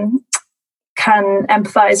can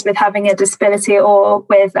empathize with having a disability or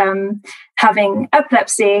with having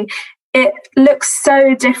epilepsy. It looks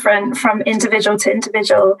so different from individual to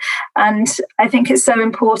individual. And I think it's so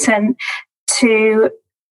important to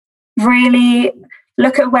really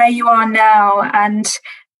look at where you are now and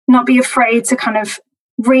not be afraid to kind of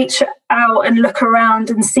reach out and look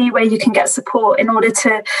around and see where you can get support in order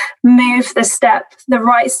to move the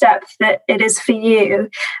right step that it is for you,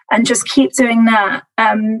 and just keep doing that.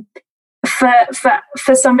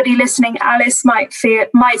 For somebody listening, Alice might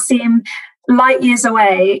seem light years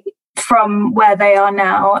away from where they are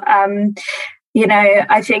now.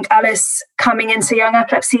 I think Alice, coming into Young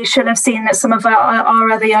Epilepsy, should have seen that some of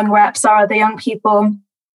our other young reps, our other young people,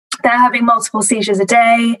 they're having multiple seizures a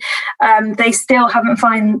day. They still haven't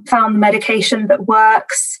found the medication that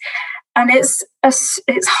works. And it's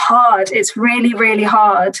hard. It's really, really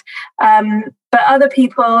hard. But other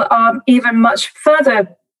people are even much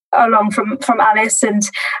further along from Alice, and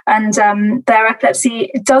their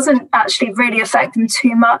epilepsy doesn't actually really affect them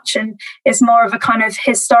too much, and it's more of a kind of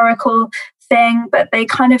historical thing, but they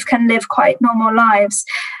kind of can live quite normal lives.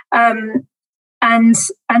 And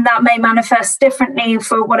that may manifest differently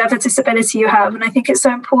for whatever disability you have. And I think it's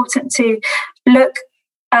so important to look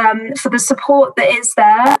for the support that is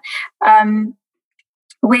there.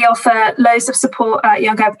 We offer loads of support at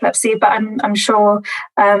Young Epilepsy, but I'm sure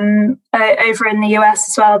over in the US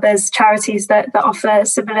as well, there's charities that offer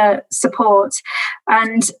similar support.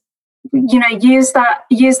 And use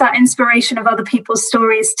that inspiration of other people's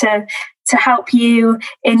stories to help you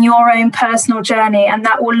in your own personal journey, and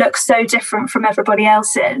that will look so different from everybody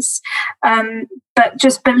else's. But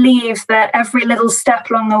just believe that every little step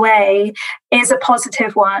along the way is a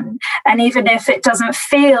positive one, and even if it doesn't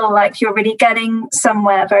feel like you're really getting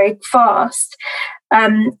somewhere very fast,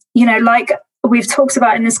 like we've talked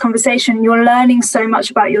about in this conversation, you're learning so much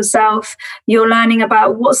about yourself. You're learning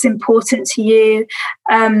about what's important to you.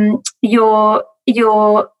 You're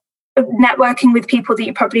networking with people that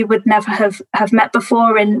you probably would never have met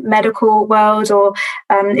before in medical world, or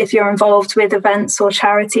if you're involved with events or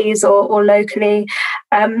charities or locally.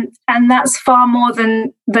 And that's far more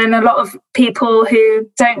than a lot of people who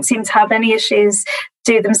don't seem to have any issues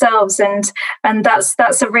do themselves, and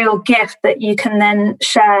that's a real gift that you can then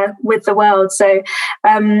share with the world. So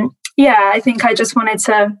I think I just wanted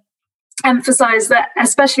to emphasize that,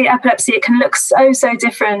 especially epilepsy, it can look so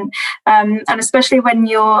different, and especially when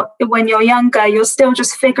you're younger, you're still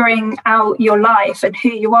just figuring out your life and who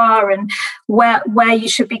you are and where you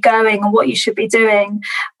should be going and what you should be doing.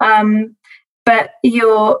 But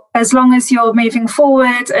as long as you're moving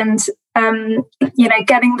forward and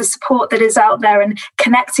getting the support that is out there and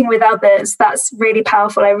connecting with others, that's really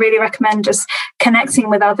powerful. I really recommend just connecting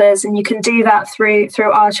with others, and you can do that through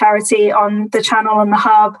our charity on the channel on the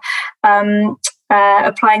hub.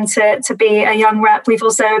 Applying to be a young rep. We've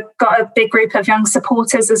also got a big group of young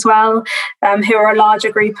supporters as well, who are a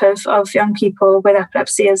larger group of young people with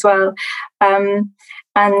epilepsy as well.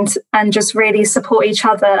 And just really support each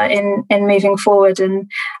other in moving forward.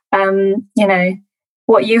 And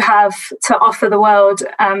what you have to offer the world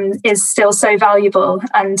is still so valuable.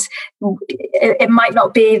 And it might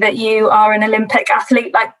not be that you are an Olympic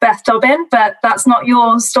athlete like Beth Dobbin, but that's not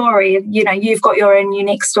your story. You've got your own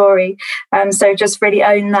unique story. So just really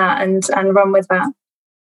own that and run with that.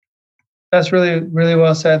 That's really, really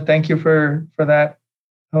well said. Thank you for that,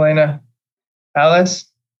 Helena. Alice,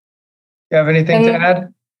 you have anything to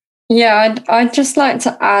add? Yeah, I'd just like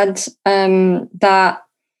to add that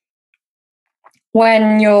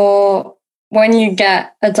when you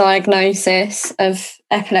get a diagnosis of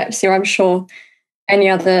epilepsy, or I'm sure any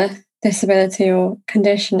other disability or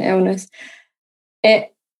condition, illness,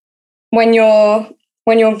 when you're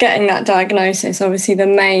getting that diagnosis, obviously the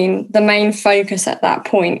main focus at that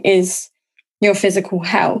point is your physical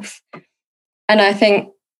health. And I think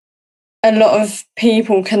a lot of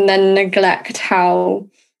people can then neglect how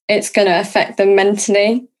it's going to affect them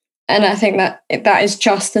mentally. And I think that is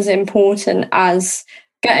just as important as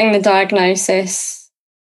getting the diagnosis,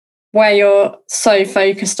 where you're so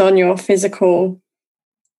focused on your physical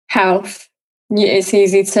health. It's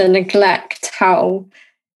easy to neglect how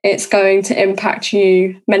it's going to impact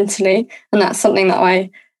you mentally. And that's something that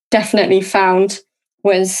I definitely found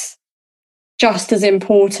was just as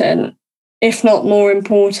important, if not more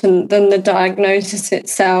important, than the diagnosis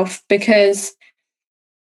itself. Because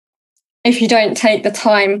if you don't take the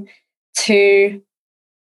time to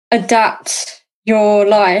adapt your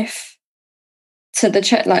life to the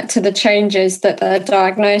changes that the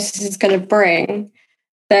diagnosis is going to bring,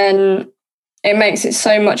 then it makes it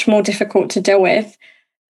so much more difficult to deal with.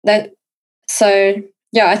 I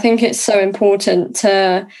think it's so important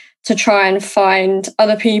to try and find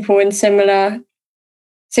other people in similar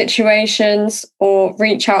situations, or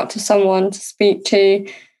reach out to someone to speak to,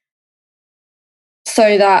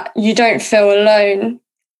 so that you don't feel alone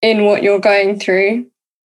in what you're going through.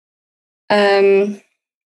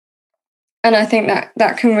 I think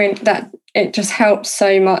that can really, that it just helps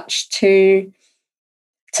so much to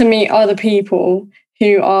meet other people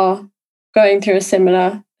who are going through a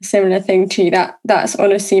similar thing to you. That's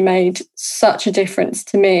honestly made such a difference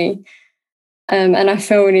to me, and I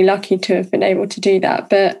feel really lucky to have been able to do that.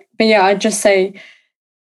 But yeah, I'd just say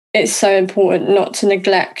it's so important not to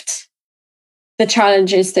neglect the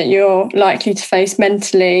challenges that you're likely to face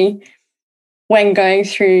mentally when going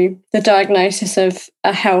through the diagnosis of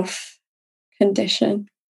a health condition.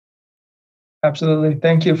 Absolutely.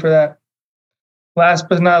 Thank you for that. Last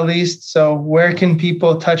but not least, so where can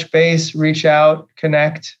people touch base, reach out,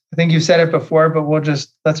 connect? I think you've said it before, but we'll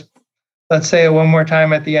just let's say it one more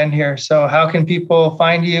time at the end here. So how can people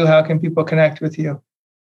find you? How can people connect with you?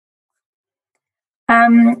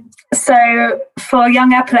 So for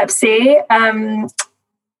Young Epilepsy,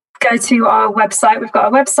 go to our website. We've got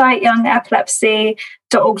a website,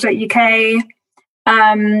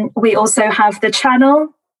 youngepilepsy.org.uk. We also have the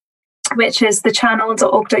channel, which is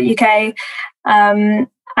thechannel.org.uk. And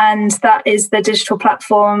that is the digital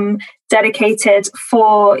platform dedicated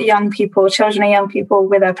for young people, children and young people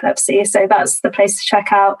with epilepsy. So that's the place to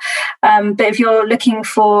check out. But if you're looking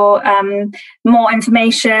for more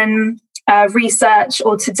information, research,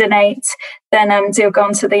 or to donate, then do go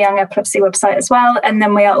on to the Young Epilepsy website as well. And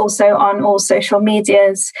then we are also on all social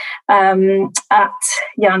medias at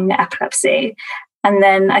Young Epilepsy. And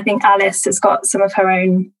then I think Alice has got some of her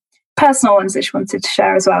own personal ones that she wanted to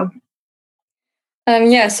share as well.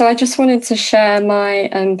 So I just wanted to share my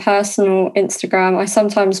personal Instagram. I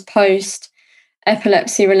sometimes post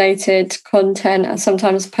epilepsy-related content. I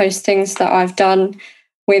sometimes post things that I've done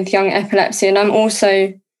with Young Epilepsy, and I'm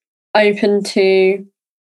also open to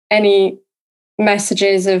any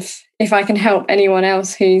messages of if I can help anyone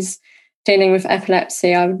else who's dealing with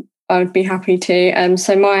epilepsy. I would be happy to.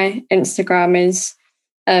 So my Instagram is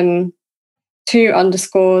 2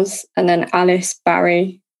 underscores and then Alice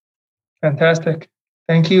Barry. Fantastic.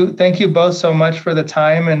 Thank you both so much for the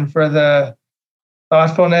time and for the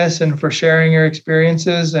thoughtfulness and for sharing your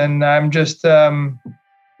experiences. And I'm just, I'm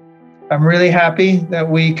really happy that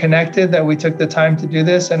we connected, that we took the time to do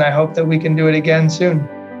this, and I hope that we can do it again soon.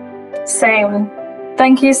 Same.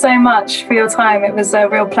 Thank you so much for your time. It was a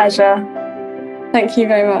real pleasure. Thank you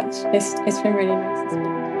very much. It's been really nice to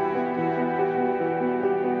speak.